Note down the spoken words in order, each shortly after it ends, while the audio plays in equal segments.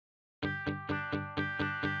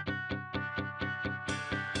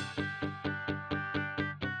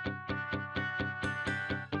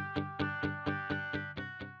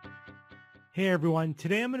Hey everyone,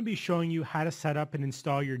 today I'm going to be showing you how to set up and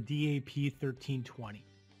install your DAP-1320.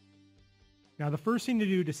 Now the first thing to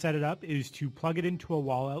do to set it up is to plug it into a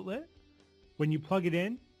wall outlet. When you plug it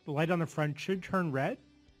in, the light on the front should turn red,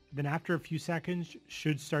 then after a few seconds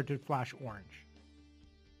should start to flash orange.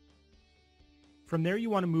 From there you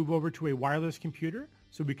want to move over to a wireless computer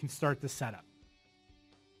so we can start the setup.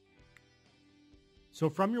 So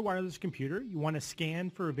from your wireless computer, you want to scan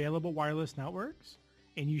for available wireless networks,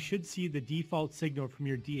 and you should see the default signal from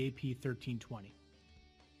your DAP-1320.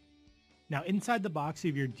 Now inside the box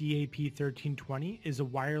of your DAP-1320 is a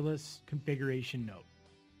wireless configuration note.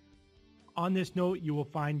 On this note, you will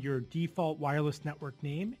find your default wireless network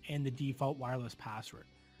name and the default wireless password.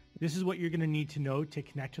 This is what you're going to need to know to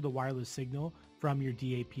connect to the wireless signal from your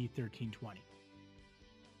DAP-1320.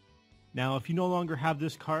 Now, if you no longer have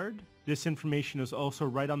this card, this information is also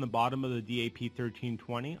right on the bottom of the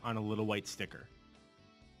DAP-1320 on a little white sticker.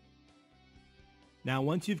 Now,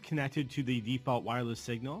 once you've connected to the default wireless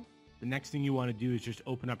signal, the next thing you want to do is just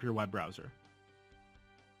open up your web browser.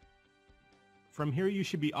 From here, you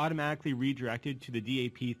should be automatically redirected to the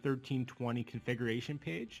DAP-1320 configuration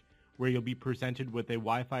page, where you'll be presented with a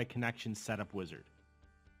Wi-Fi connection setup wizard.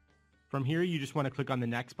 From here, you just want to click on the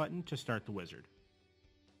next button to start the wizard.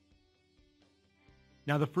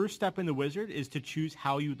 Now, the first step in the wizard is to choose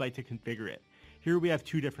how you would like to configure it. Here we have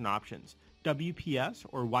two different options: WPS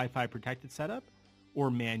or Wi-Fi protected setup, or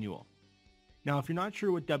manual. Now, if you're not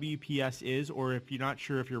sure what WPS is, or if you're not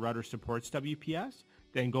sure if your router supports WPS,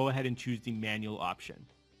 then go ahead and choose the manual option.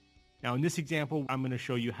 Now, in this example, I'm going to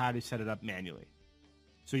show you how to set it up manually.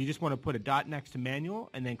 So you just want to put a dot next to manual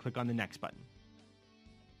and then click on the next button.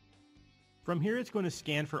 From here, it's going to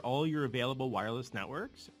scan for all your available wireless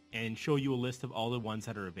networks and show you a list of all the ones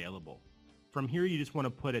that are available. From here, you just want to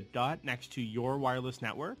put a dot next to your wireless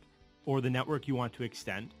network or the network you want to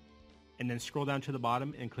extend, and then scroll down to the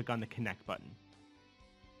bottom and click on the connect button.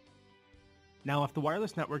 Now, if the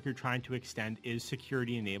wireless network you're trying to extend is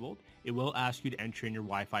security enabled, it will ask you to enter in your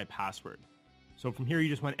Wi-Fi password. So from here, you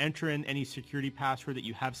just want to enter in any security password that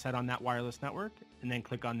you have set on that wireless network, and then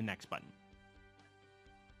click on the next button.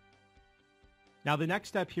 Now, the next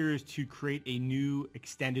step here is to create a new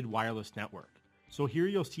extended wireless network. So here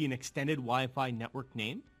you'll see an extended Wi-Fi network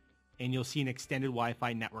name, and you'll see an extended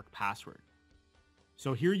Wi-Fi network password.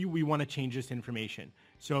 So here we want to change this information.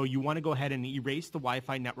 So you want to go ahead and erase the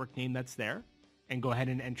Wi-Fi network name that's there and go ahead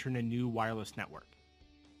and enter in a new wireless network.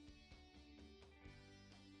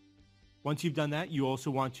 Once you've done that, you also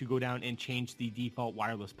want to go down and change the default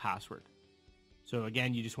wireless password. So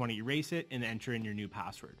again, you just want to erase it and enter in your new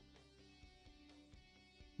password.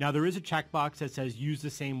 Now, there is a checkbox that says use the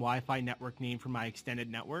same Wi-Fi network name for my extended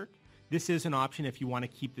network. This is an option if you want to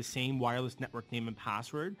keep the same wireless network name and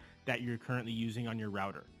password that you're currently using on your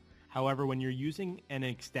router. However, when you're using an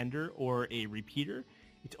extender or a repeater,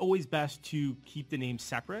 it's always best to keep the names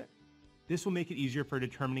separate. This will make it easier for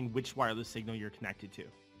determining which wireless signal you're connected to.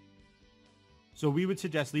 So we would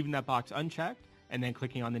suggest leaving that box unchecked and then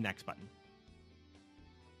clicking on the next button.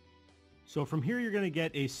 So from here, you're going to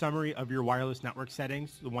get a summary of your wireless network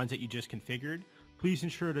settings, the ones that you just configured. Please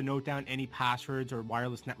ensure to note down any passwords or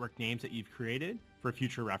wireless network names that you've created for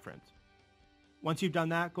future reference. Once you've done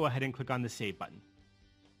that, go ahead and click on the Save button.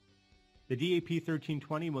 The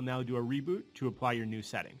DAP-1320 will now do a reboot to apply your new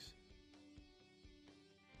settings.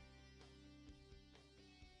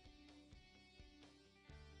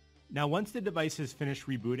 Now, once the device has finished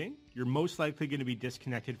rebooting, you're most likely going to be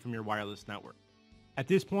disconnected from your wireless network. At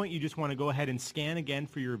this point, you just want to go ahead and scan again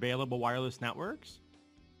for your available wireless networks,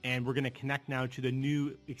 and we're going to connect now to the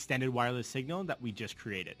new extended wireless signal that we just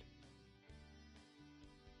created.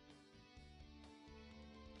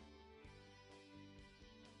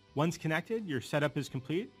 Once connected, your setup is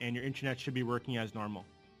complete and your internet should be working as normal.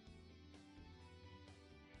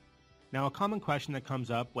 Now, a common question that comes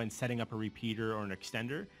up when setting up a repeater or an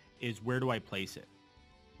extender is, where do I place it?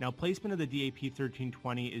 Now, placement of the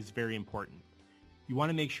DAP-1320 is very important. You want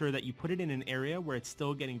to make sure that you put it in an area where it's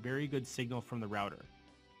still getting very good signal from the router.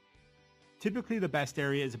 Typically, the best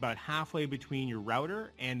area is about halfway between your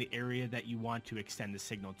router and the area that you want to extend the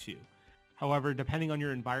signal to. However, depending on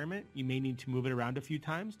your environment, you may need to move it around a few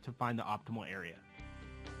times to find the optimal area.